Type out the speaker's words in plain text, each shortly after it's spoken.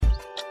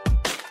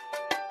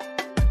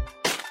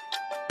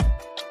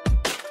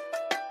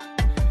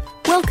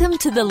Welcome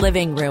to The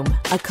Living Room,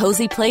 a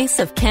cozy place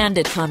of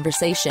candid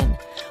conversation.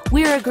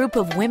 We're a group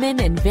of women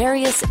in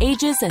various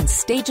ages and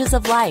stages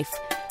of life.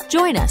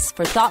 Join us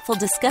for thoughtful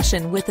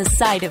discussion with a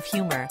side of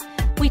humor.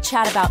 We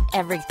chat about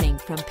everything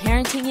from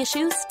parenting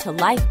issues to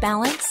life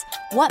balance,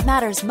 what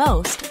matters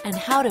most, and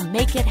how to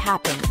make it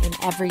happen in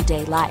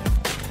everyday life.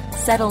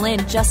 Settle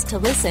in just to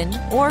listen,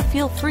 or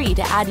feel free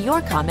to add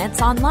your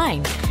comments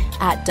online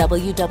at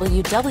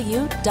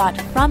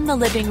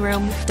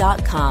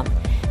www.fromthelivingroom.com.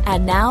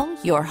 And now,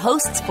 your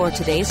hosts for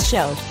today's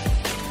show.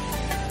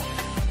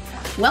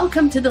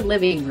 Welcome to The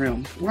Living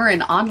Room. We're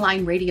an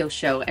online radio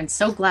show, and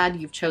so glad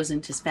you've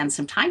chosen to spend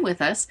some time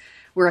with us.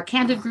 We're a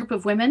candid group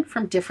of women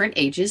from different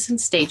ages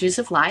and stages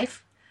of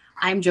life.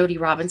 I'm Jody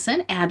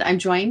Robinson, and I'm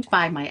joined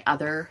by my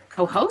other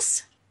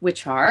co-hosts,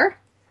 which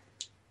are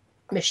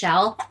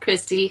Michelle,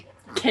 Christy,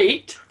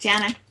 Kate,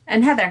 Jana,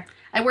 and Heather.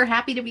 And we're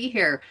happy to be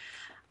here.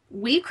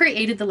 We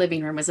created The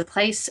Living Room as a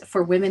place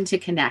for women to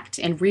connect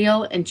in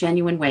real and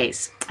genuine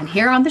ways. And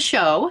here on the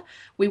show,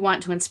 we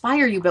want to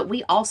inspire you, but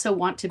we also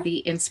want to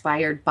be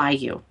inspired by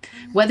you.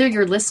 Whether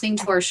you're listening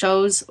to our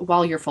shows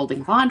while you're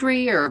folding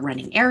laundry or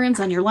running errands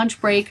on your lunch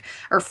break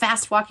or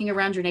fast walking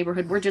around your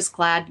neighborhood, we're just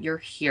glad you're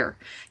here.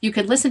 You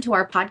can listen to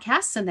our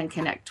podcasts and then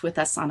connect with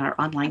us on our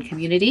online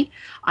community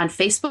on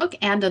Facebook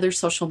and other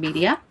social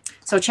media.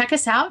 So check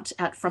us out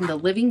at From the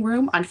Living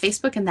Room on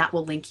Facebook, and that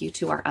will link you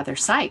to our other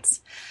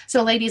sites.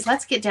 So ladies,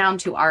 let's get down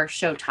to our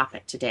show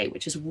topic today,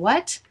 which is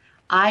what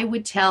I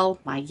would tell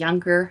my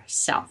younger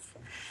self.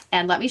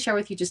 And let me share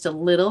with you just a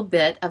little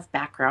bit of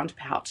background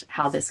about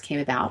how this came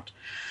about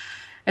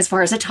as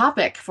far as a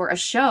topic for a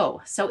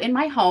show. So in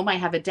my home, I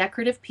have a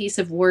decorative piece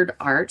of word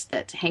art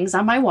that hangs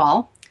on my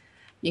wall.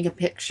 You can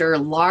picture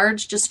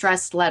large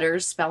distressed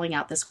letters spelling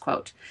out this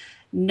quote: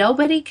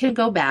 "Nobody can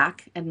go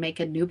back and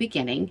make a new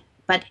beginning,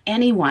 but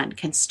anyone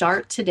can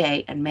start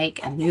today and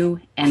make a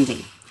new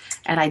ending."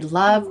 And I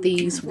love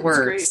these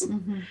words.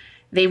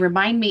 They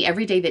remind me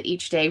every day that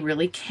each day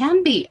really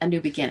can be a new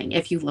beginning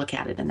if you look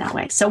at it in that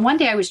way. So one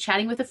day I was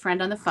chatting with a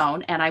friend on the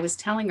phone, and I was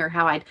telling her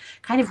how I'd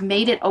kind of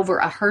made it over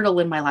a hurdle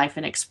in my life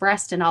and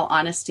expressed in all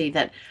honesty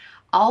that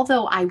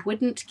although I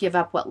wouldn't give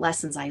up what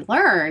lessons I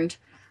learned,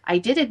 I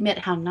did admit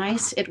how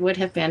nice it would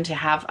have been to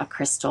have a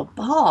crystal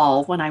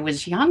ball when I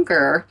was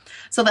younger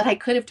so that I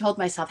could have told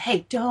myself,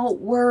 hey,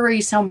 don't worry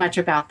so much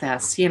about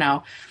this,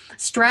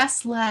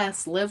 stress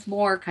less, live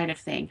more kind of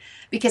thing,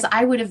 because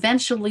I would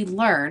eventually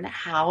learn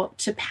how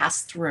to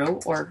pass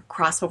through or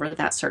cross over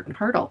that certain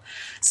hurdle.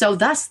 So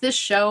thus this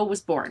show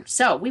was born.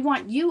 So we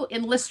want you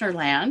in listener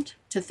land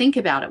to think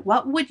about it.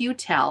 What would you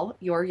tell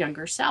your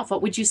younger self?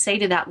 What would you say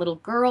to that little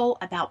girl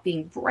about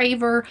being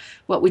braver?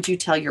 What would you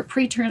tell your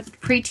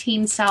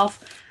preteen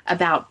self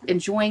about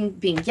enjoying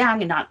being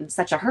young and not in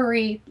such a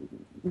hurry?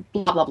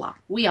 Blah, blah, blah.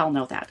 We all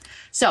know that.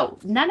 So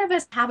none of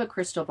us have a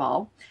crystal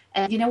ball.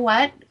 And you know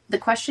what? The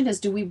question is,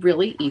 do we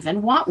really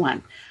even want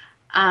one?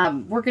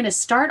 We're going to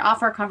start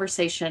off our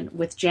conversation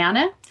with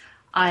Jana.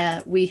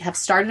 We have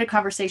started a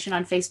conversation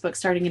on Facebook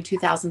starting in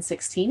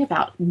 2016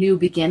 about new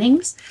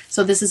beginnings.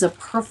 So this is a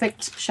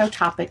perfect show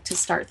topic to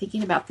start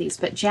thinking about these.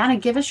 But Jana,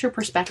 give us your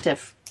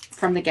perspective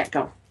from the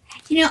get-go.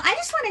 I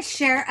just want to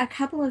share a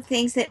couple of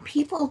things that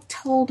people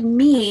told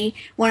me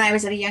when I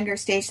was at a younger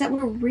stage that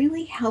were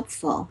really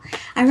helpful.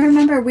 I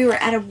remember we were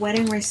at a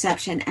wedding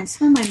reception, and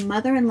some of my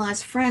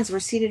mother-in-law's friends were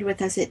seated with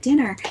us at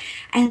dinner,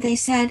 and they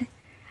said,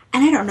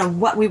 and I don't know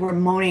what we were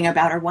moaning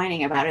about or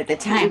whining about at the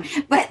time,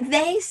 but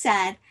they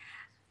said,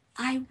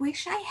 I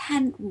wish I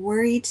hadn't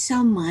worried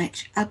so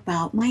much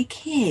about my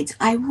kids.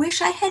 I wish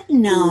I had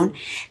known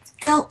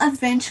they'll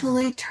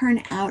eventually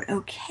turn out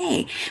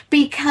okay,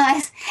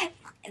 because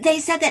they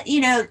said that,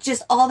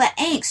 just all the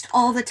angst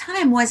all the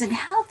time wasn't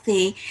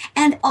healthy,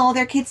 and all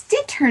their kids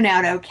did turn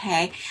out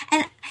okay.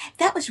 And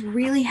that was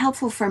really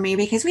helpful for me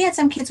because we had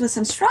some kids with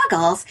some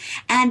struggles,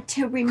 and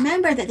to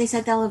remember that they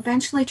said they'll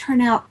eventually turn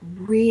out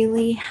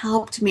really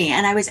helped me.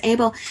 And I was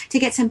able to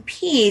get some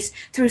peace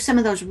through some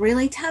of those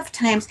really tough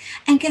times.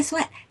 And guess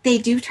what? They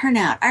do turn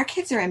out. Our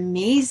kids are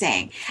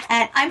amazing.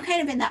 And I'm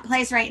kind of in that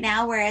place right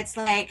now where it's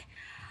like,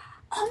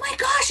 oh my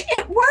gosh,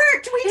 it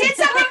worked. We did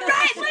something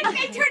right. Like,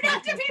 they turned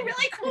out to be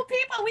really cool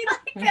people. We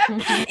like them.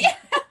 Yeah.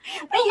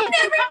 But you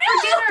never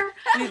know.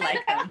 We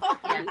like them.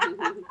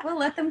 Yeah. We'll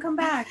let them come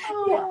back.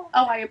 Oh,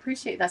 I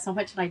appreciate that so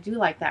much, and I do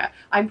like that.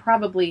 I'm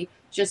probably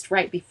just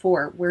right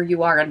before where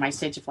you are in my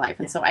stage of life,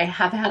 and so I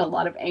have had a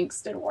lot of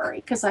angst and worry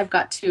because I've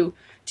got two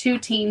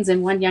teens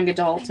and one young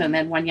adult and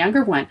then one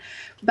younger one.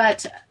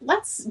 But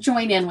let's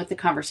join in with the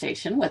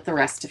conversation with the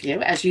rest of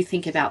you as you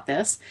think about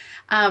this.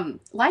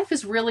 Life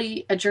is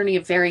really a journey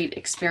of varied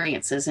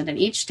experiences, and in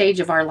each stage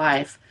of our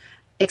life,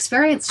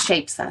 experience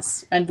shapes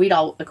us, and we'd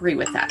all agree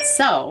with that.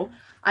 So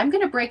I'm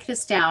going to break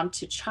this down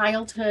to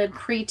childhood,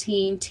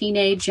 preteen,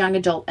 teenage, young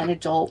adult, and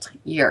adult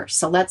years.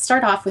 So let's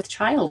start off with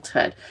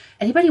childhood.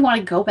 Anybody want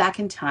to go back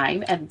in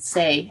time and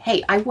say,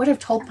 hey, I would have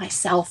told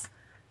myself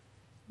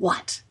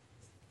what?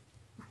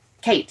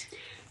 Kate.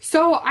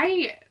 So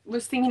I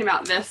was thinking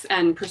about this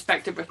and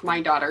perspective with my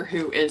daughter,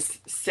 who is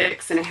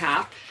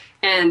 6.5.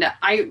 And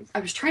I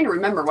was trying to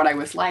remember what I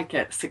was like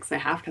at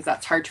 6.5, because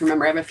that's hard to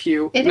remember. I have a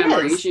few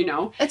memories, you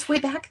know. It's way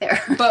back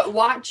there. But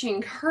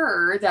watching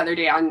her the other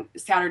day on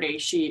Saturday,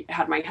 she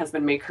had my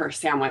husband make her a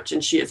sandwich,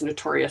 and she is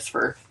notorious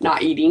for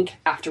not eating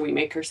after we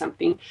make her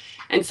something.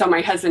 And so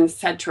my husband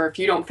said to her, if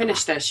you don't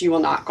finish this, you will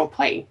not go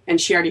play. And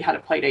she already had a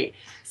play date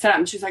set up.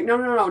 And she's like,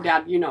 no,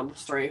 Dad, you know the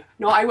story.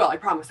 No, I will. I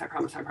promise,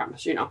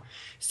 you know.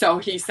 So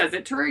he says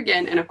it to her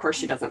again, and of course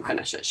she doesn't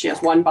finish it. She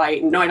has one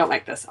bite. No, I don't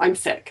like this. I'm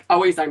sick.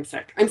 Always I'm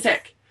sick.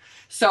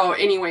 So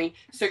anyway,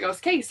 so he goes,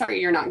 okay, sorry,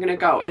 you're not going to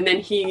go. And then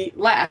he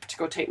left to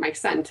go take my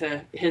son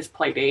to his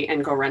play date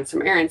and go run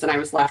some errands. And I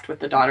was left with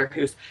the daughter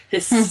who's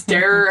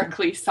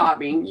hysterically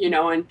sobbing, you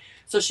know. And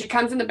so she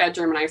comes in the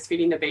bedroom, and I was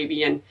feeding the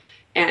baby,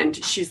 and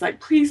she's like,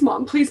 please,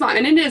 Mom.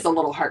 And it is a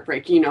little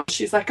heartbreaking, you know.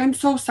 She's like, I'm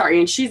so sorry.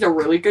 And she's a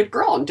really good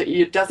girl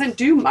and doesn't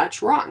do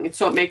much wrong. And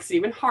so it makes it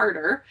even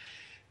harder.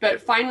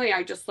 But finally,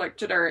 I just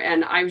looked at her,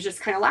 and I was just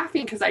kind of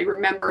laughing, because I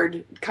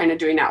remembered kind of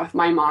doing that with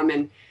my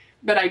mom.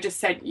 But I just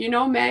said, you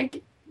know,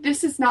 Meg,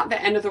 this is not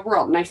the end of the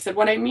world. And I said,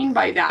 what I mean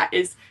by that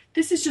is,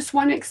 this is just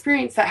one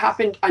experience that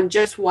happened on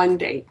just one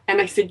day.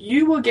 And I said,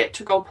 you will get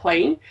to go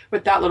play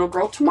with that little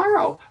girl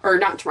tomorrow. Or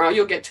not tomorrow,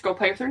 you'll get to go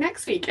play with her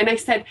next week. And I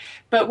said,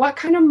 but what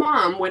kind of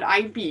mom would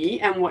I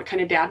be, and what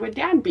kind of dad would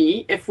Dad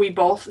be, if we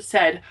both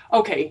said,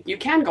 okay, you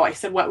can go? I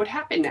said, what would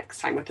happen next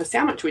time with the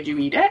sandwich? Would you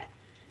eat it?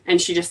 And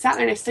she just sat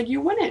there, and I said,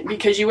 you wouldn't,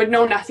 because you would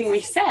know nothing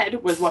we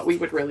said was what we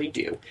would really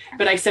do.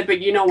 But I said,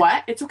 but you know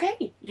what? It's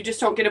okay. You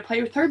just don't get to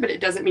play with her, but it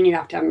doesn't mean you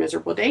have to have a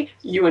miserable day.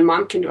 You and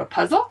Mom can do a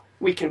puzzle.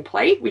 We can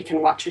play. We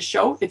can watch a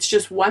show. It's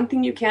just one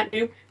thing you can't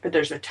do, but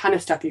there's a ton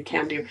of stuff you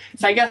can do.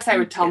 So I guess I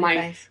would tell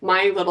my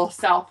little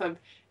self of,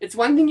 it's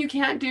one thing you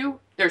can't do.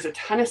 There's a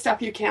ton of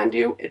stuff you can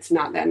do. It's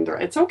not the end.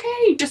 It's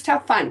okay. Just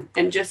have fun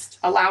and just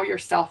allow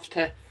yourself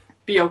to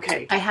be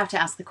okay. I have to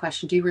ask the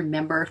question, do you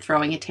remember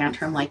throwing a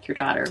tantrum like your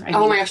daughter?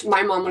 Oh my gosh,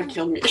 my mom would have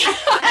killed me.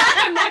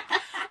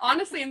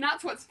 Honestly, and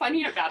that's what's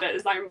funny about it,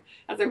 is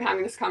as I'm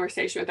having this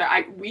conversation with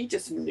her, we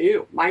just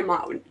knew. My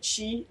mom,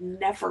 she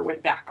never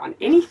went back on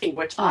anything,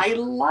 which I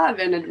love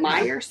and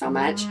admire so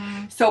much.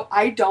 So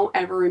I don't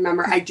ever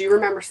remember. I do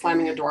remember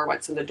slamming a door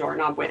once, and the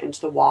doorknob went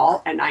into the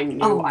wall, and I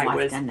knew I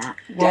was done that.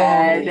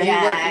 dead.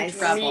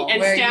 Yes.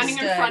 And standing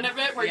in front of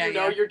it, where you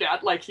know your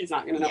dad, like, he's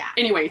not going to know.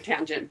 Anyway,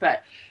 tangent,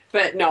 but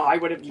no, I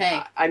would have.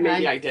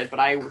 Maybe I did, but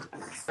I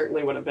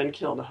certainly would have been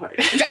killed.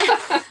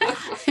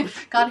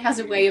 God has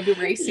a way of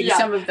erasing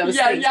some of those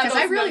things. Because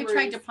I really memories.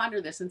 tried to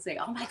ponder this and say,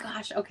 oh my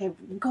gosh, okay,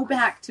 go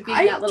back to being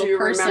that little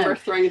person. I do remember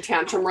throwing a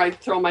tantrum where I'd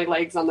throw my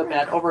legs on the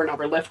bed over and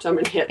over, lift them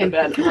and hit the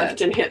bed,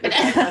 lift and hit the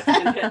bed, lift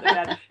and hit the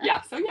bed.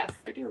 Yeah, so yes,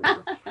 I do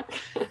remember.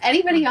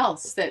 Anybody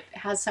else that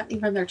has something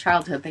from their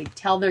childhood, they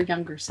tell their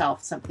younger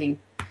self something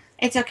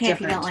It's okay different.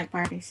 if you don't like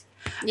Barbies.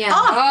 Yeah.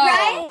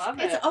 Right?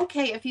 It's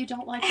okay if you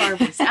don't like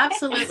Barbies.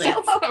 Absolutely.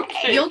 It's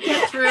okay. You'll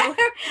get through.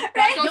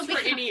 That goes for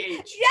any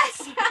age.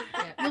 Yes.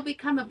 You'll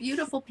become a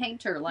beautiful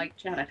painter like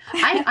Jenna.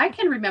 I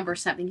can remember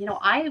something. You know,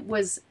 I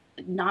was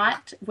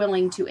not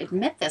willing to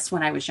admit this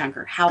when I was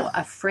younger, how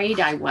afraid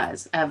I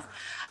was of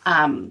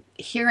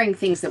hearing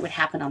things that would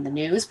happen on the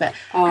news. But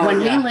when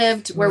we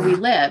lived where we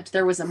lived,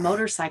 there was a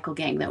motorcycle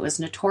gang that was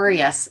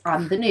notorious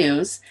on the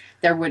news.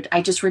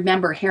 I just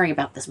remember hearing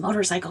about this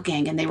motorcycle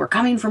gang, and they were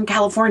coming from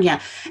California.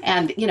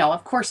 And, you know,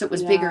 of course it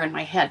was bigger in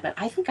my head, but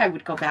I think I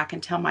would go back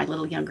and tell my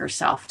little younger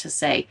self to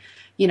say,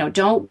 you know,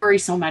 don't worry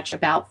so much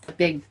about the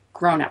big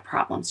grown-up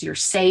problems. You're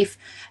safe.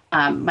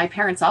 My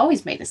parents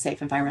always made a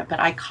safe environment, but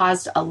I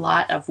caused a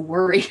lot of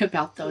worry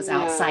about those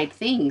outside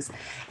things.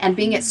 And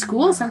being at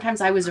school,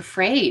 sometimes I was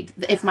afraid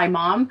if my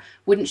mom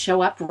wouldn't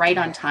show up right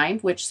on time,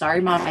 which,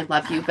 sorry, Mom, I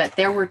love you, but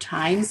there were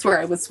times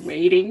where I was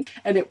waiting,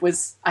 and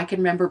I can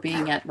remember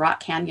being at Rock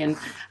Canyon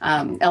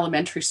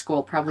Elementary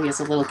School, probably as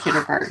a little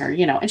kindergartner,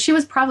 you know, and she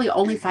was probably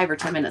only 5 or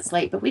 10 minutes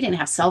late, but we didn't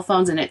have cell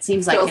phones, and it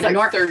seems like,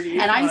 30.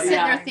 And I'm sitting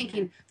there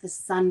thinking, the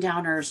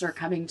sundowners are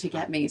coming to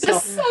get me. So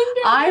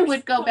I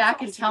would go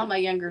back and tell my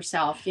younger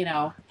self, you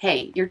know,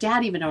 hey, your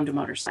dad even owned a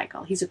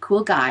motorcycle. He's a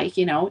cool guy,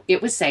 you know,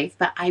 it was safe,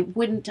 but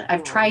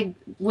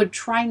would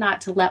try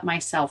not to let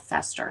myself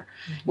fester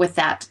with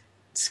that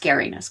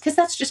scariness, because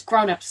that's just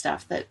grown-up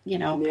stuff that, you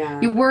know,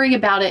 you worry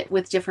about it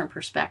with different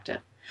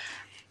perspective.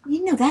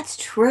 You know, that's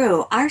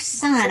true. Our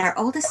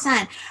oldest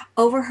son,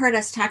 overheard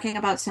us talking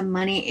about some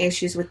money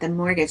issues with the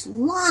mortgage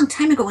long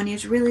time ago when he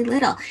was really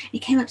little. He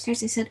came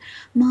upstairs and he said,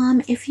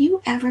 Mom, if you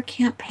ever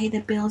can't pay the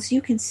bills,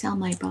 you can sell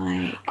my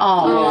bike.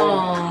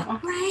 Oh.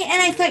 Right?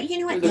 And I thought, you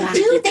know what? Yeah.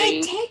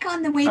 They take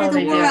on the weight of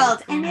the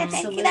world. And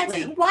that's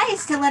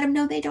wise to let them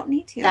know they don't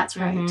need to. That's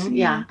right.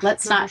 Yeah.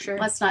 Let's not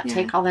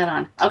take all that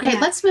on. Okay,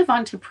 let's move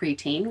on to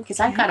preteen, because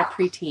I've got a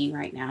preteen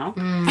right now.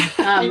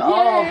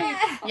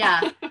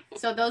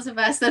 So those of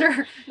us that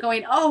are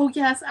going, oh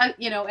yes,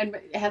 and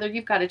Heather,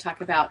 you've got to talk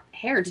about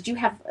hair. Did you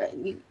have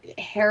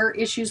hair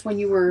issues when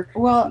you were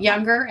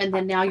younger, and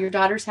then now your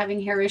daughter's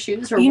having hair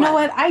issues, or you know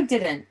what? I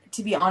didn't,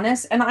 to be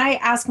honest. And I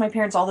ask my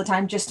parents all the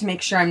time just to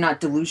make sure I'm not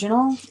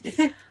delusional.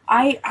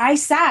 I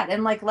sat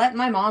and let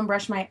my mom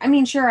brush my. I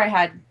mean, sure, I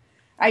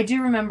I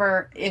do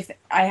remember if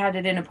I had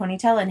it in a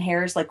ponytail and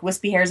hairs, like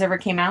wispy hairs ever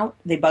came out,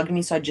 they bugged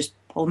me, so I'd just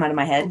pull them out of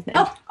my head and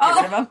get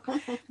rid of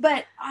them.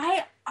 But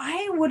I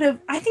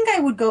think I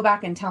would go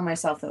back and tell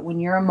myself that when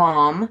you're a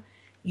mom,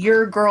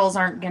 your girls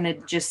aren't going to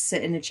just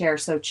sit in a chair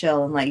so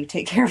chill and let you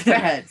take care of their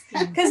heads.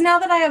 Because now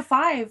that I have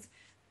 5,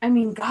 I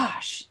mean,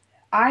 gosh,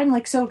 I'm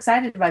like so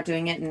excited about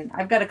doing it. And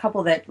I've got a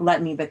couple that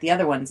let me, but the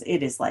other ones,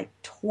 it is like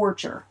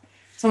torture.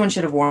 Someone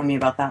should have warned me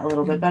about that a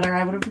little bit better.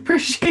 I would have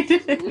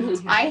appreciated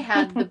it. I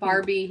had the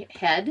Barbie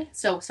head.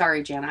 So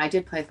sorry, Jana, I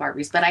did play with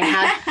Barbies, but I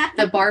had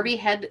the Barbie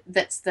head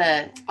that's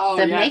the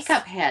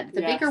makeup head,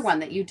 the bigger one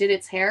that you did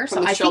its hair.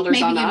 So I think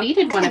maybe you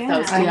needed one of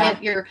those to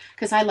get your,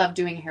 because I love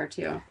doing hair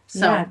too.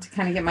 So to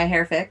kind of get my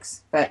hair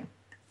fixed. But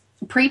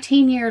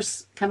preteen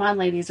years, come on,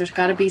 ladies, there's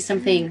got to be some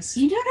things.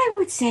 You know what I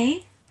would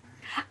say?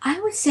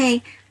 I would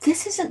say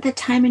this isn't the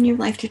time in your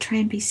life to try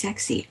and be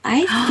sexy.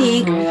 I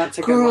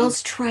think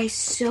girls try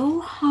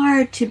so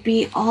hard to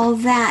be all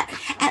that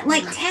at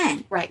like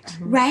 10. Right.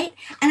 Right?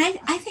 And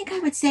I think I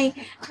would say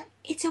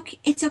it's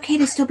okay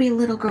to still be a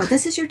little girl.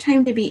 This is your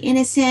time to be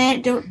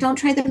innocent. Don't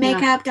try the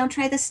makeup, don't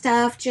try the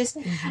stuff. Just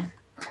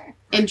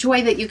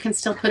enjoy that you can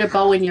still put a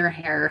bow in your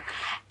hair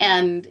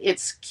and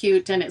it's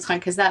cute and it's fun,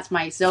 because that's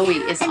my Zoe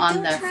is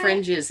on the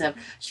fringes of,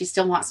 she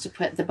still wants to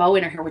put the bow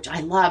in her hair, which I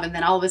love, and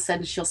then all of a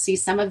sudden she'll see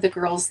some of the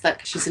girls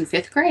that she's in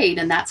 5th grade,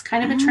 and that's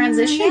kind of a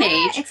transition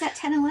age. It's at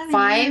 10, 11.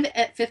 5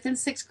 at 5th and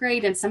 6th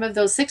grade, and some of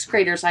those 6th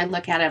graders, I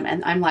look at them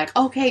and I'm like,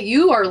 okay,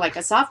 you are like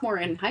a sophomore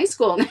in high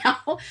school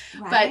now.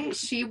 Right. But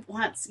she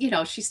wants,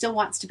 she still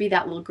wants to be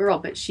that little girl,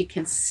 but she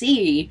can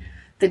see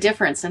the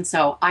difference. And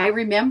so I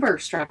remember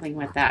struggling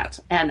with that,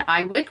 and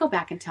I would go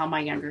back and tell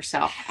my younger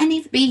self, and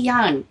be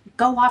young,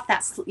 go off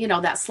that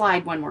that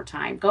slide one more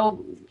time,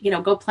 go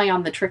play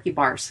on the tricky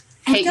bars,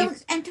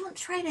 and don't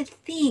try to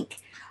think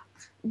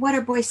what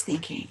are boys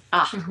thinking.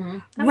 That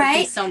would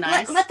be so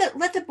nice.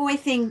 Let the boy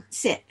thing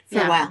sit for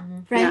a while,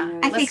 right? Yeah.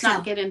 I think Let's not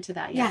so. get into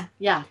that yet.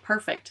 Yeah,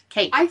 perfect.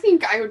 Kate, I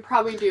think I would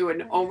probably do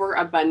an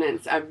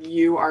overabundance of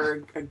you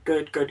are a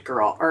good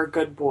girl or a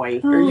good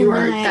boy, or you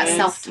are that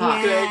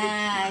self-talk.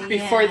 Good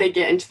before they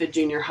get into the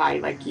junior high.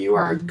 Like, you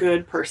are a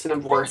good person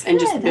of worth, and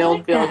just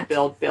build.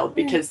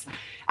 Because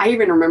I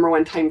even remember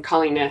one time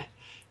calling a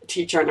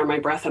teacher under my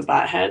breath a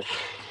butthead.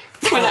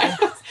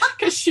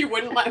 Because she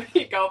wouldn't let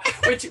me go,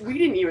 which we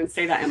didn't even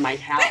say that in my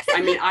house.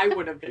 I mean, I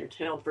would have been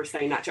killed for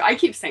saying that too. I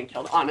keep saying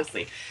killed,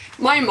 honestly.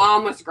 My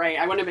mom was great.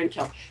 I wouldn't have been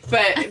killed,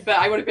 but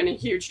I would have been in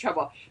huge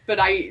trouble. But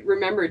I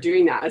remember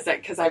doing that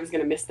because I was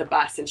going to miss the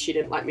bus, and she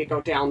didn't let me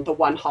go down the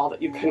one hall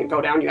that you couldn't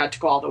go down. You had to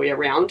go all the way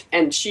around.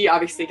 And she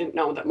obviously didn't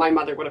know that my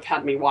mother would have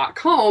had me walk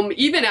home,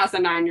 even as a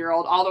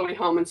 9-year-old, all the way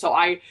home. And so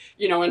I,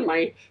 in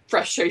my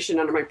frustration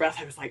under my breath,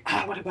 I was like,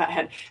 what a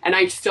butthead. And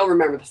I still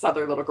remember this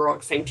other little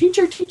girl saying,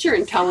 teacher,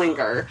 and telling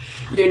her,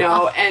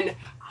 and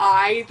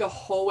I, the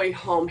whole way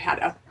home, had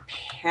a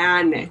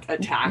panic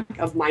attack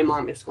of my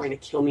mom is going to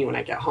kill me when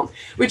I get home,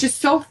 which is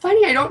so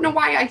funny. I don't know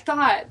why I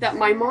thought that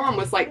my mom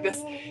was like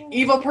this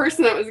evil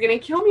person that was going to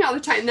kill me all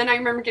the time. And then I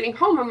remember getting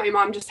home and my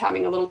mom just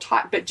having a little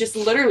talk, but just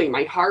literally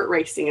my heart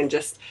racing and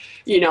just,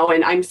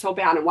 and I'm so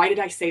bad. And why did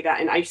I say that?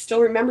 And I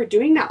still remember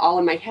doing that all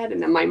in my head.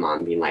 And then my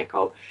mom being like,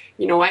 oh,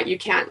 you know what, you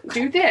can't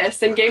do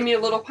this, and gave me a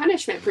little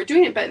punishment for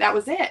doing it, but that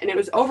was it. And it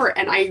was over.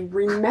 And I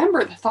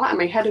remember the thought in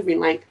my head of being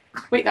like,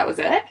 wait, that was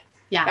it?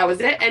 Yeah. That was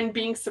it. And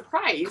being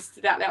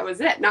surprised that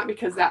was it. Not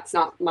because that's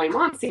not my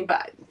mom's thing,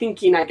 but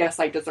thinking I guess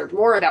I deserved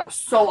more. That was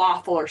so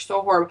awful or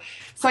so horrible.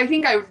 So I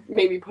think I would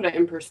maybe put it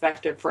in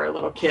perspective for a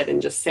little kid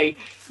and just say,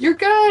 you're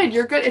good.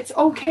 It's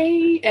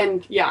okay.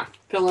 And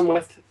fill them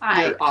with,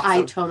 you're awesome.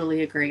 I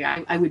totally agree.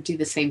 I would do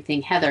the same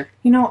thing. Heather.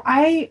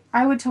 I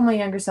would tell my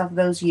younger self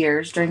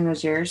during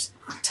those years,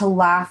 to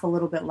laugh a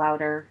little bit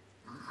louder,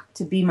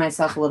 to be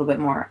myself a little bit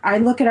more. I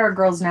look at our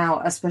girls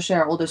now, especially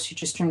our oldest who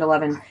just turned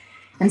 11,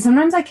 and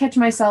sometimes I catch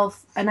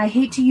myself, and I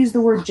hate to use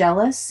the word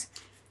jealous,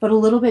 but a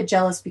little bit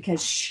jealous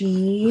because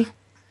she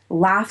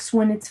laughs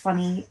when it's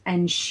funny,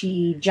 and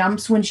she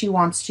jumps when she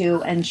wants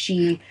to, and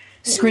she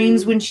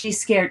screams when she's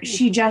scared.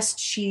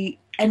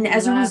 And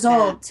as a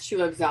result, she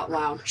lives out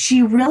loud.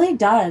 She really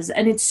does.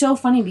 And it's so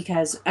funny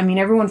because,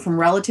 everyone from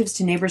relatives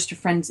to neighbors to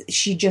friends,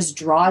 she just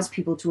draws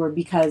people to her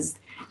because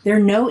there are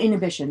no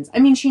inhibitions.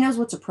 She knows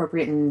what's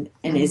appropriate and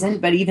isn't,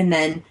 but even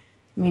then,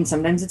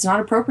 sometimes it's not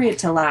appropriate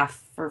to laugh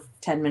for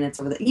 10 minutes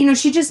over the,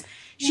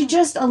 she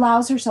just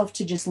allows herself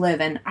to just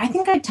live. And I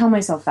think I tell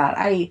myself that.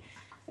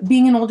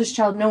 Being an oldest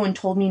child, no one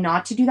told me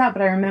not to do that,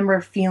 but I remember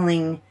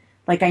feeling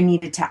like I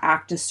needed to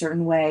act a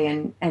certain way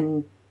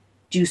and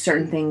do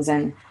certain things.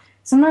 And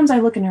sometimes I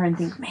look at her and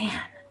think,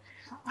 man,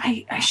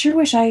 I sure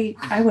wish I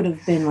would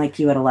have been like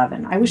you at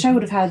 11. I wish I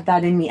would have had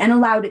that in me and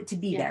allowed it to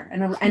be there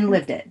and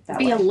lived it that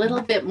way. Be a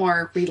little bit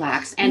more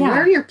relaxed. And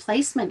where your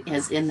placement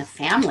is in the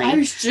family. I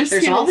was just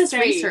There's all this say,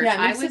 research.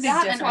 I was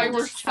an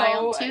oldest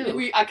child too.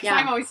 Because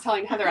I'm always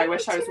telling Heather I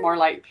wish I was more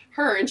like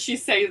her, and she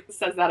says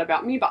that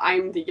about me, but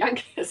I'm the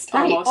youngest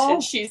almost,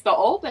 and she's the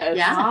oldest.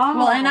 Yeah. Oh.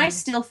 Well, and I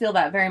still feel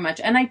that very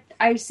much. And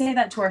I say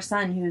that to our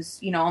son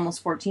who's,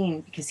 almost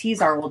 14, because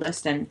he's our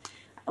oldest, and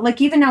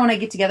like even now when I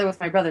get together with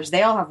my brothers,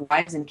 they all have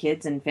wives and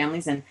kids and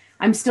families, and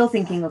I'm still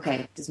thinking,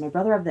 okay, does my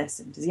brother have this?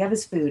 And does he have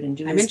his food? And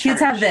do his kids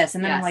have this?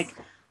 And then I'm like,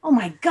 oh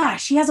my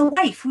gosh, he has a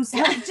wife who's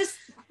just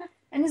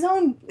and his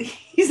own.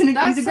 He's a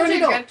grown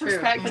adult.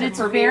 But it's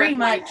very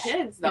much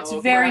kids, though, it's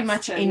very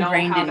much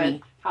ingrained in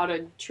me how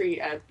to treat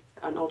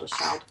an oldest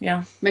child.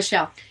 Yeah,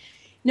 Michelle.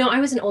 No,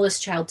 I was an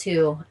oldest child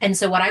too. And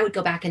so what I would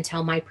go back and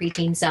tell my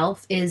preteen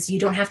self is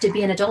you don't have to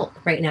be an adult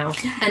right now.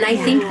 And I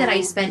think that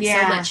I spent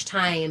so much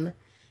time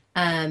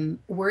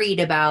worried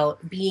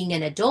about being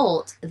an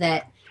adult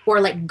or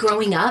like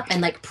growing up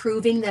and like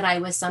proving that I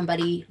was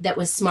somebody that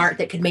was smart,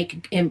 that could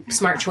make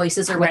smart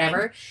choices or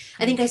whatever.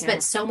 I think I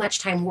spent so much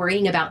time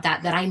worrying about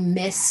that I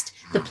missed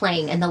the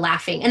playing and the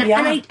laughing. And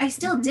I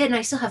still did, and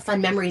I still have fun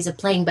memories of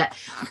playing, but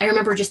I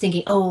remember just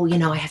thinking, oh,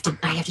 I have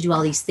to do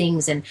all these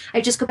things. And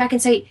I just go back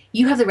and say,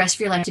 you have the rest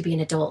of your life to be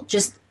an adult.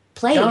 Just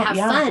play, have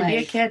fun, be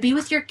a kid. Be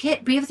with your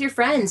kid, be with your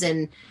friends.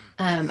 And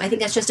I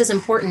think that's just as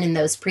important in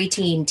those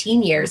preteen,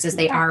 teen years as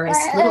they are as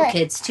little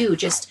kids too.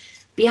 Just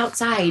be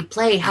outside,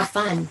 play, have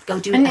fun, go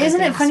do. And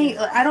isn't it funny?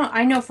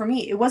 I know for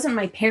me, it wasn't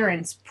my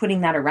parents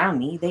putting that around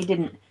me. They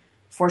didn't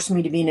force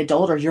me to be an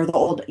adult or you're the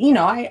old.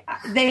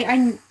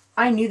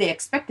 I knew they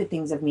expected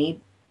things of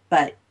me,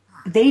 but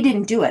they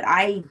didn't do it.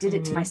 I did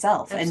it to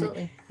myself.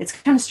 Absolutely. And it's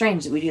kind of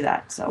strange that we do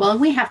that. So Well,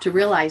 we have to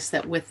realize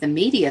that with the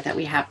media that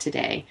we have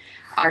today,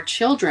 our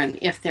children,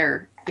 if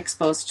they're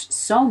exposed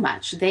so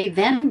much, they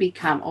then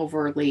become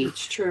overly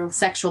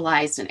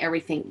sexualized and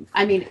everything.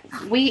 I mean,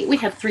 we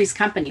had Three's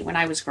Company when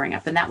I was growing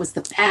up, and that was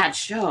the bad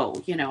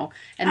show,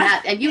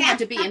 and you had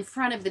to be in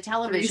front of the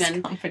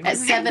television at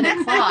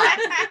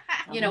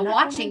 7:00,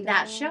 watching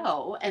that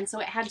show. And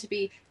so it had to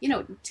be,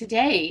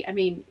 today, I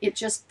mean, it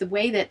just the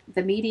way that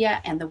the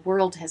media and the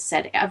world has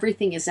said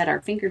everything is at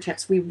our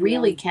fingertips, we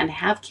really can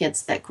have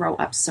kids that grow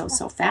up so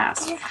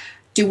fast.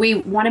 Do we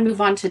want to move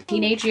on to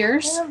teenage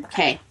years?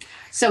 Okay.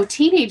 So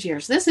teenage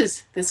years,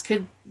 this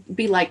could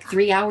be like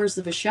 3 hours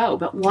of a show,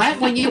 but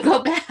when you go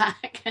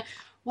back,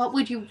 what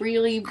would you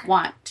really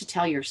want to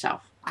tell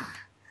yourself?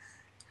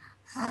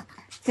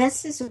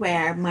 This is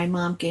where my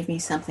mom gave me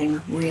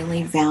something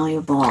really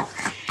valuable.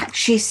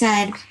 She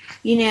said,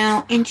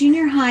 in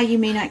junior high, you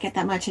may not get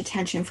that much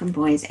attention from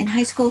boys. In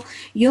high school,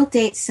 you'll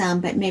date some,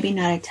 but maybe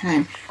not a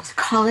ton. So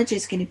college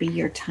is going to be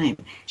your time.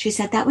 She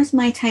said, that was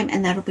my time,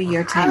 and that'll be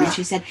your time. And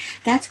she said,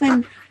 that's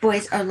when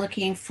boys are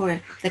looking for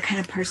the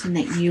kind of person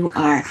that you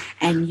are,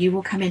 and you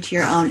will come into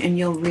your own, and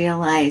you'll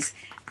realize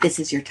this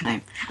is your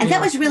time. And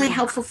that was really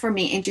helpful for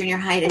me in junior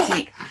high to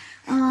think,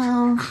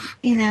 oh,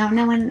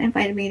 no one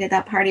invited me to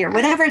that party or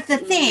whatever the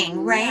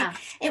thing, right? Yeah.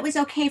 It was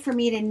okay for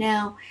me to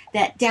know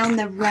that down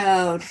the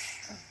road,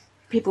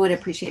 people would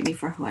appreciate me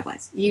for who I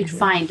was. You'd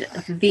find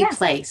the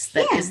place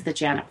that is the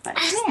Janet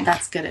place. Yeah.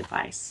 That's good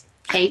advice.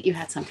 Kate, you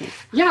had something.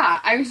 Yeah,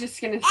 I was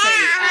just going to say,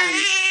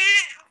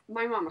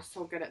 my mom was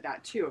so good at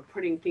that too, of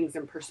putting things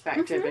in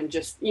perspective and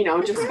just going,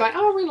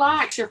 oh,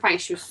 relax, you're fine.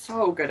 She was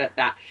so good at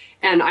that.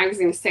 And I was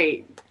going to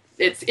say,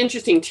 it's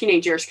interesting,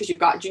 teenage years, because you've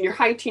got junior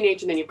high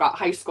teenage and then you've got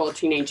high school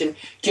teenage. And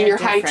junior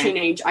high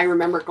teenage, I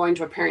remember going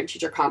to a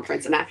parent-teacher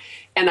conference, and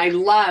I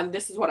love,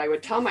 this is what I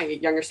would tell my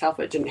younger self,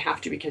 but didn't have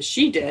to because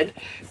she did.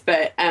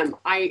 But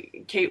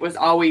Kate was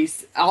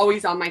always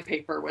on my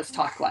paper was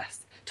talk less.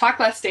 Talk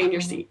less, stay in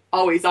your seat.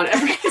 Always on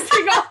every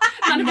single,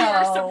 none of you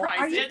are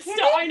surprised.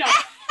 I know.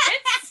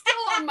 It's still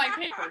on my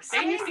paper.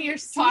 Stay in your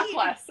seat, talk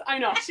less. I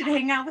know. I should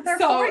hang out with our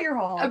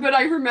 4-year-old. But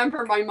I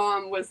remember my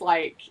mom was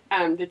like,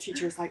 the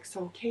teacher was like,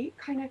 so Kate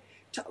kind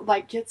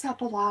of gets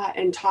up a lot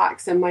and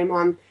talks. And my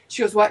mom,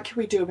 she goes, what can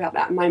we do about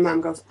that? And my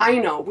mom goes, I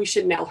know, we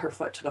should nail her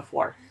foot to the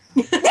floor.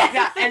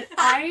 Yeah. And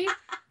I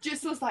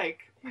just was like,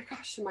 oh my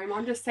gosh, did my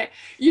mom just say,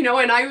 and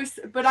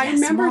I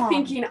remember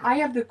thinking, I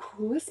have the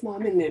coolest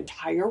mom in the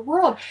entire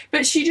world.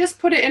 But she just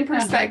put it in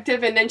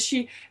perspective. And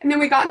then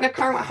we got in the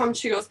car and went home.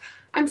 She goes,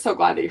 I'm so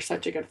glad that you're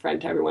such a good friend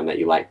to everyone that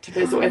you like to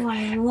visit with.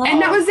 And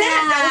that was it.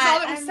 That was all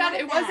that was said.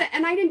 It wasn't,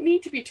 and I didn't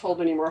need to be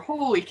told anymore.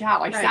 Holy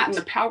cow. I sat in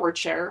the power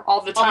chair all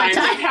the time.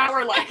 The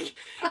power,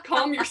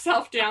 calm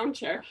yourself down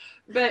chair.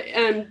 But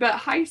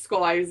high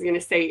school, I was going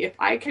to say, if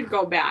I could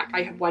go back,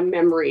 I have one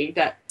memory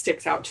that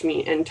sticks out to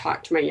me and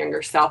talk to my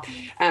younger self.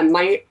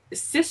 My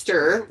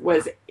sister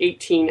was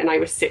 18 and I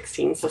was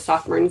 16, so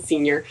sophomore and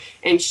senior,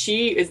 and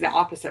she is the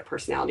opposite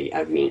personality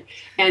of me.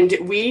 And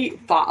we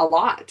fought a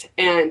lot,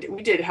 and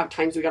we did have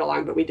times we got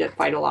along, but we did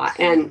fight a lot.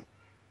 And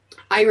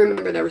I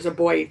remember there was a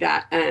boy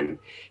that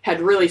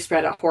had really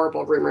spread a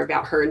horrible rumor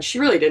about her, and she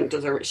really didn't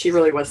deserve it. She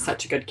really was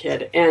such a good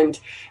kid. And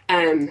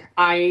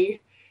I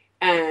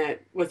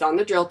was on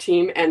the drill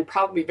team and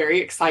probably very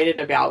excited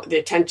about the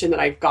attention that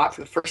I've got for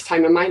the first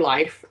time in my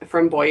life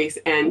from boys.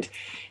 And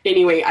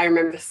anyway, I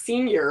remember the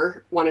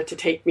senior wanted to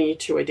take me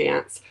to a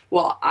dance.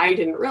 Well, I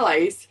didn't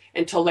realize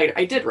until later,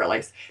 I did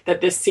realize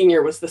that this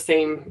senior was the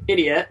same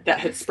idiot that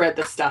had spread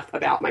the stuff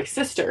about my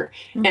sister.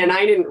 Mm-hmm. And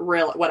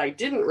what I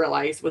didn't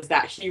realize was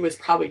that he was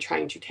probably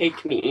trying to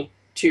take me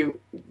to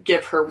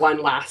give her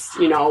one last,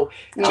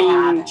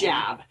 mean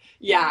jab.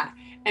 Yeah.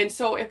 And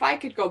so if I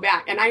could go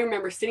back, and I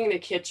remember sitting in the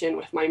kitchen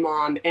with my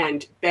mom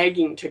and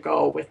begging to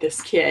go with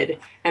this kid,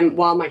 and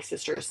while my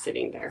sister is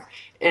sitting there,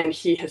 and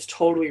he has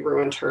totally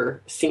ruined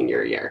her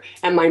senior year.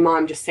 And my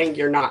mom just saying,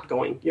 you're not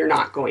going, you're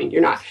not going,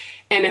 you're not.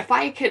 And if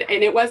I could,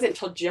 and it wasn't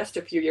until just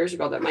a few years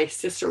ago that my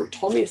sister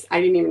told me this, I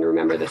didn't even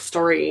remember the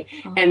story.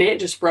 And it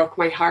just broke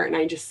my heart. And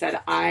I just said,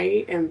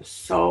 I am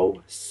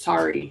so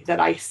sorry that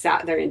I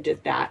sat there and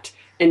did that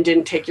and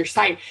didn't take your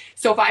side.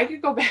 So if I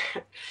could go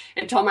back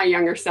and tell my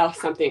younger self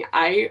something,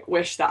 I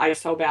wish that I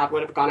so bad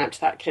would have gone up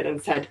to that kid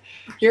and said,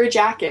 you're a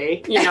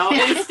jackie, you know,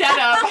 instead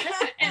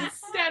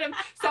of,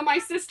 so my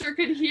sister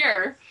could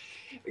hear,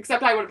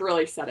 except I would have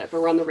really said it,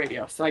 but we're on the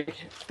radio. So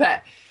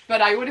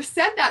but I would have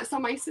said that so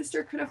my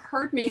sister could have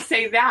heard me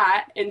say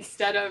that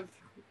instead of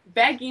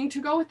begging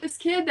to go with this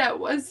kid that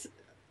was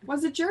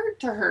a jerk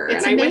to her.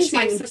 It's and amazing.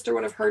 I wish my sister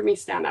would have heard me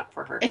stand up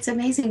for her. It's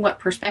amazing what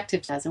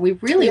perspective does, and we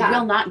really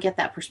will not get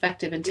that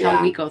perspective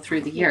until we go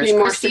through the years. Be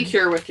more Christy,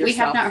 secure with yourself. We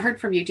have not heard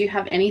from you. Do you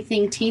have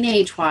anything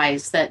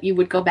teenage-wise that you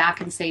would go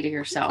back and say to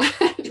yourself?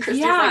 Christy's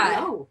Yeah. like,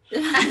 no.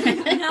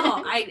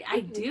 No,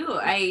 I do.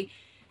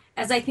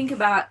 As I think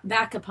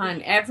back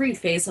upon every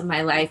phase of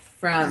my life,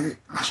 from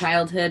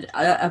childhood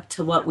up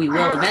to what we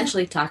will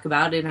eventually talk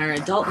about in our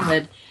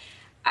adulthood,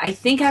 I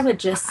think I would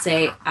just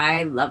say,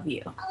 I love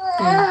you.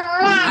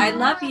 I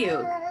love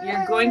you.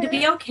 You're going to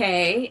be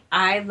okay.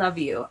 I love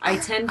you. I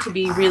tend to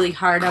be really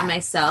hard on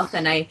myself,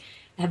 and I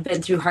have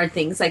been through hard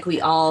things like we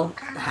all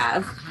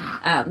have.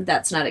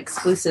 That's not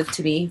exclusive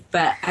to me,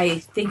 but I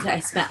think I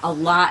spent a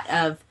lot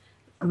of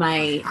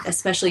my,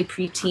 especially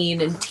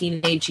preteen and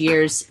teenage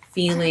years,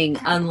 feeling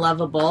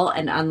unlovable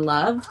and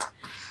unloved.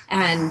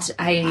 And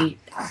I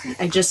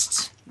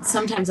just,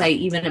 sometimes I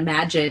even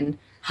imagine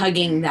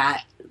hugging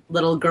that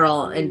little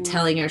girl and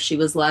telling her she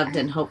was loved,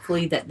 and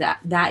hopefully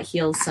that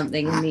heals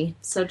something in me.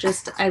 So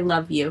just, I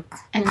love you.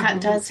 And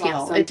that does heal.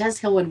 Awesome. It does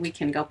heal when we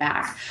can go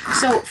back.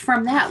 So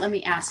from that, let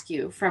me ask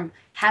you, from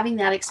having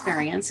that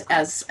experience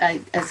as a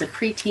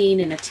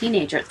preteen and a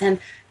teenager, then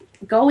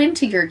go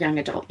into your young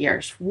adult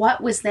years.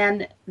 What was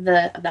then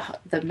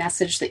the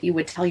message that you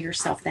would tell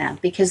yourself then?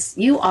 Because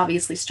you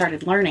obviously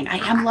started learning,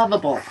 I am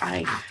lovable.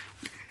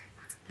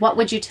 What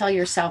would you tell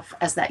yourself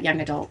as that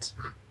young adult?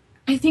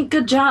 I think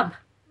good job.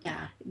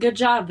 Yeah. Good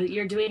job.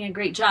 You're doing a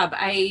great job.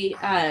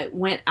 I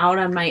went out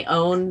on my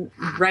own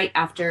right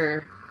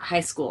after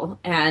high school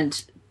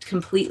and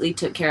completely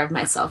took care of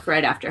myself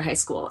right after high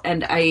school.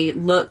 And I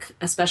look,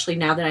 especially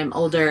now that I'm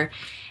older,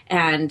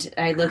 and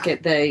I look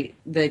at the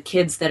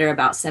kids that are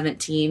about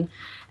 17,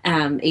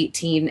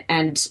 18,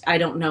 and I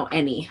don't know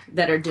any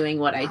that are doing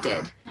what I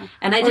did.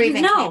 And I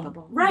didn't know.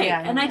 Capable. Right.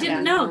 Yeah, and I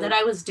didn't know that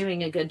I was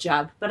doing a good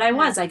job. But I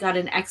was. I got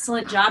an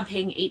excellent job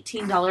paying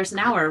 $18 an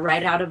hour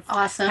right out of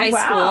Awesome. high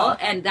Wow.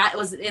 school. And that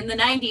was in the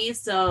 90s.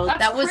 So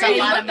That was a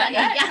lot of money.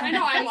 Yeah, Yeah. I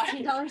know. I'm like,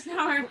 $18 an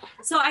hour.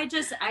 So I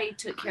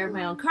took care of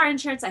my own car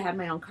insurance. I had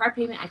my own car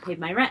payment. I paid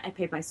my rent. I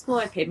paid my school.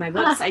 I paid my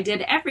books. I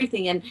did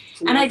everything. And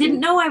I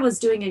didn't know I was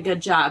doing a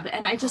good job.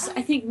 And I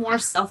think more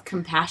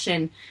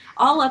self-compassion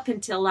all up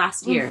until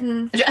last year.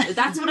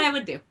 That's what I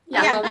would do.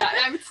 yeah.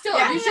 I would still.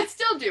 We should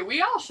still do.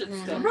 We all should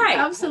still. do. Right.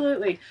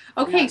 Absolutely.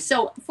 Okay, Yeah.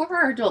 so for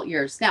our adult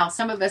years, now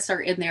some of us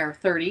are in their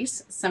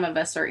 30s, some of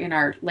us are in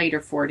our later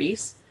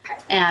 40s,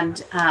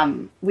 and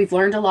we've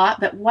learned a lot,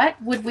 but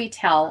what would we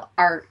tell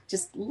our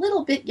just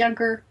little bit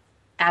younger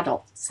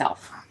adult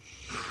self?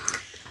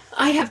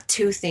 I have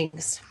two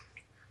things.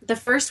 The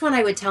first one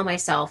I would tell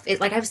myself,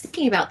 I was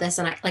thinking about this,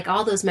 and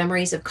all those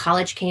memories of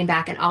college came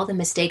back and all the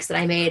mistakes that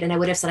I made, and I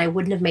would have said I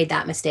wouldn't have made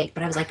that mistake,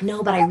 but I was like,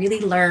 no, but I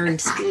really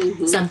learned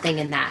something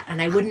in that,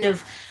 and I would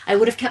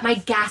have kept my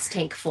gas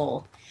tank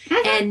full.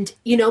 And,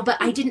 but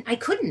I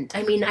couldn't.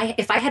 I mean,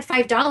 if I had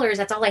 $5,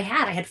 that's all I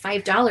had. I had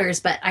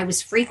 $5, but I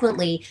was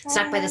frequently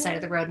stuck by the side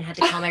of the road and had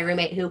to call my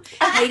roommate who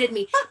hated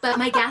me. But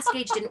my gas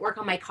gauge didn't work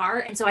on my car,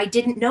 and so I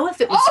didn't know if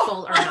it was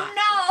full or not.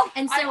 No.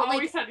 And so, I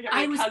always had to get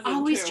my I was cousin,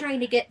 always too. trying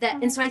to get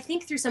that. And so I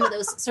think through some of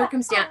those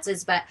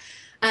circumstances, but,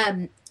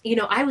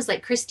 I was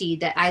like Christy,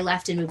 that I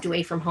left and moved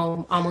away from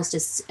home almost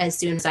as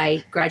soon as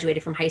I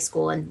graduated from high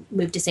school and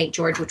moved to St.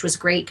 George, which was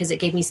great because it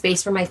gave me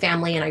space for my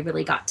family, and I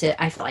really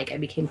I feel like I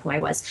became who I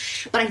was.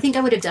 But I think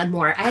I would have done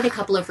more. I had a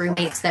couple of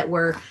roommates that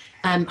were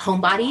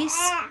homebodies,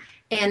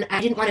 and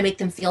I didn't want to make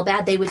them feel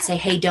bad. They would say,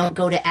 hey, don't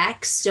go to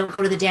X, don't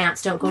go to the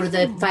dance, don't go to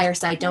the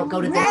fireside, don't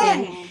go to the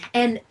thing.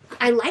 And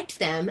I liked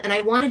them, and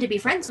I wanted to be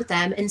friends with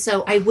them, and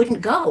so I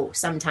wouldn't go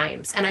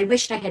sometimes. And I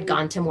wished I had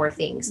gone to more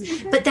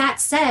things. But that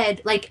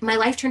said, my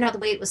life turned out the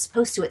way it was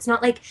supposed to. It's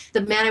not like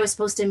the man I was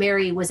supposed to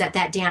marry was at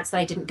that dance that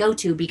I didn't go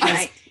to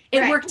because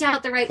it worked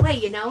out the right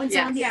way, And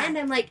so in the end,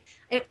 I'm like,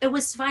 it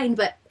was fine,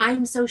 but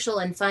I'm social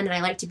and fun, and I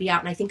like to be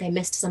out, and I think I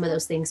missed some of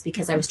those things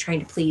because I was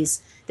trying to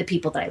please the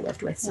people that I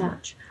lived with so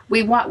much.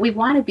 We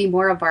want to be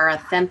more of our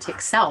authentic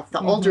self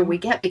the older we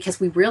get, because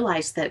we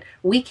realize that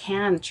we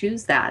can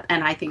choose that,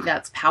 and I think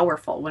that's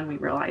powerful when we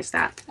realize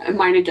that. And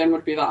mine again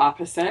would be the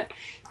opposite.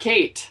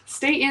 Kate,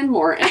 stay in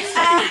more and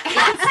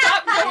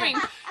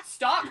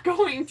stop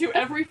going to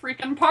every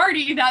freaking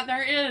party that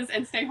there is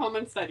and stay home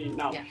and study.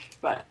 No,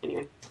 but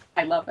anyway.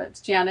 I love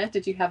it. Janet,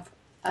 did you have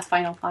a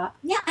final thought?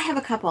 Yeah, I have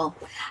a couple.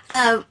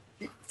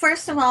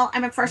 First of all,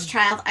 I'm a first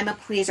child. I'm a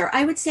pleaser.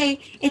 I would say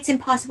it's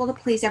impossible to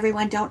please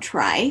everyone. Don't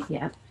try.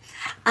 Yeah.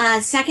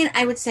 Second,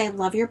 I would say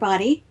love your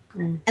body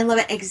and love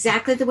it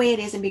exactly the way it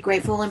is and be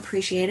grateful and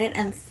appreciate it.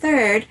 And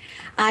third,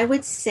 I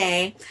would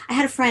say, I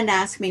had a friend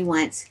ask me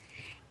once,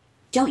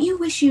 don't you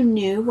wish you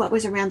knew what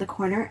was around the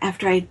corner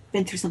after I'd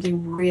been through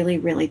something really,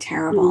 really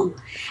terrible?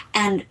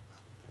 And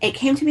it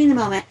came to me in the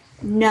moment,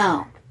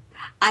 no,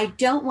 I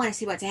don't want to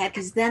see what's ahead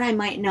because then I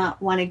might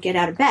not want to get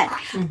out of bed.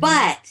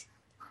 But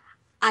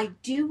I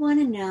do want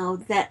to know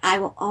that I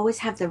will always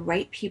have the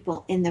right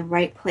people in the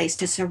right place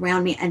to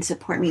surround me and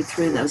support me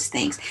through those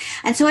things.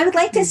 And so I would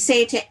like to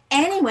say to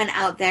anyone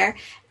out there,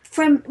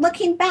 from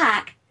looking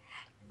back,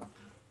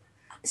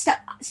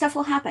 stuff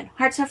will happen.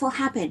 Hard stuff will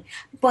happen.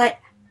 But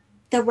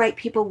the right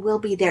people will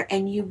be there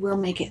and you will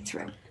make it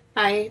through.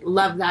 I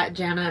love that,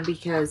 Jana,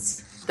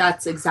 because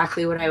that's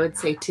exactly what I would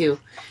say too.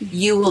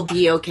 You will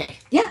be okay.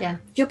 Yeah.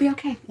 You'll be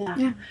okay.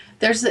 Yeah.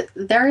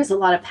 There is a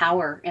lot of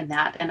power in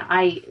that. And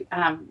I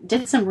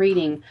did some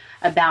reading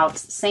about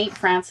Saint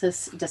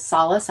Francis de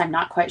Sales. I'm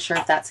not quite sure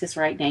if that's his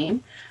right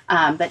name.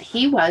 But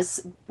he was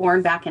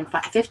born back in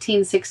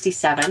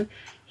 1567.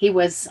 He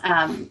was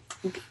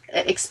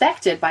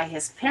expected by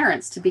his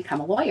parents to become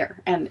a lawyer.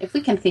 And if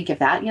we can think of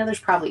that, there's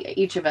probably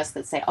each of us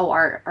that say, oh,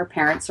 our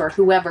parents or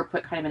whoever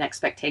put kind of an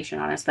expectation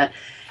on us. But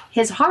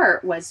his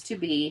heart was to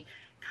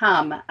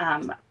become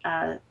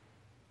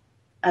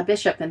a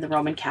bishop in the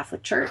Roman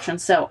Catholic Church. And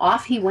so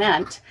off he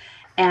went,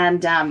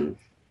 and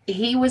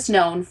he was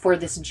known for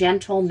this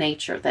gentle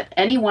nature, that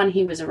anyone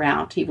he was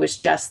around, he was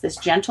just this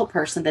gentle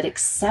person that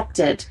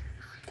accepted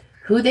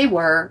who they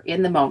were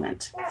in the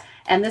moment.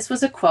 And this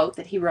was a quote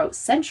that he wrote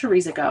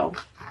centuries ago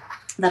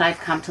that I've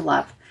come to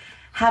love.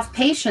 Have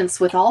patience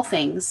with all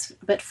things,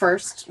 but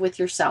first with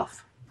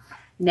yourself.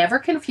 Never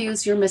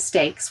confuse your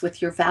mistakes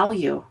with your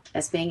value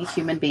as being a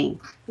human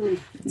being.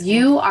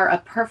 You are a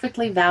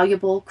perfectly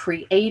valuable,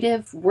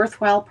 creative,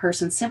 worthwhile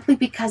person simply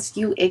because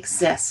you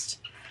exist.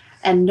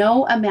 And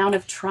no amount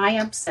of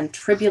triumphs and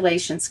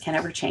tribulations can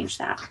ever change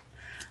that.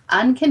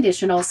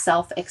 Unconditional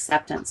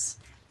self-acceptance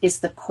is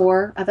the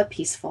core of a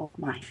peaceful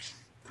mind.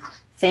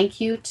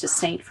 Thank you to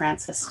St.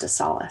 Francis de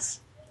Sales.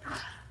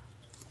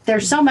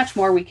 There's so much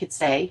more we could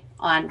say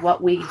on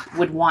what we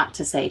would want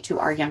to say to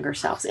our younger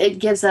selves. It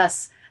gives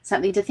us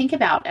something to think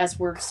about as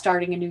we're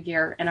starting a new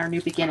year and our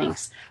new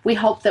beginnings. We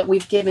hope that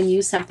we've given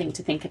you something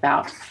to think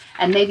about,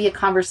 and maybe a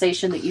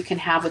conversation that you can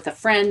have with a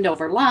friend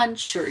over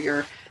lunch, or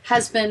your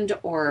husband,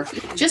 or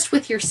just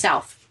with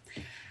yourself.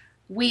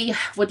 We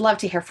would love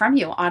to hear from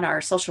you on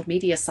our social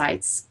media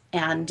sites.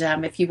 And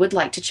if you would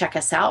like to check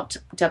us out,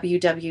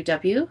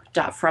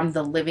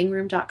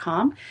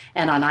 www.fromthelivingroom.com,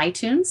 and on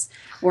iTunes.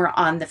 We're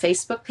on the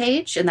Facebook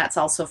page, and that's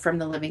also From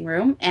the Living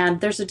Room. And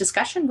there's a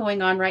discussion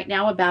going on right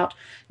now about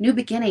new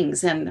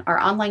beginnings, and our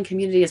online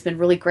community has been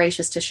really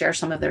gracious to share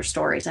some of their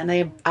stories. And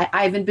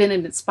I've been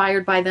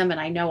inspired by them, and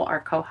I know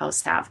our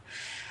co-hosts have.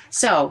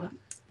 So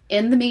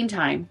in the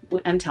meantime,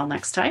 until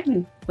next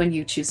time, when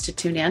you choose to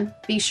tune in,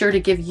 be sure to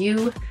give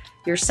you,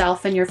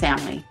 yourself, and your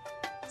family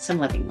some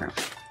living room.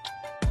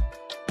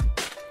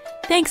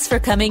 Thanks for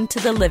coming to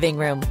the living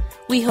room.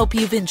 We hope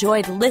you've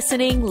enjoyed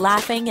listening,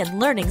 laughing, and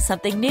learning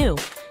something new.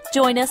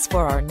 Join us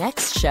for our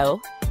next show.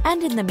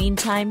 And in the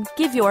meantime,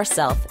 give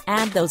yourself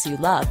and those you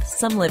love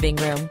some living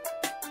room.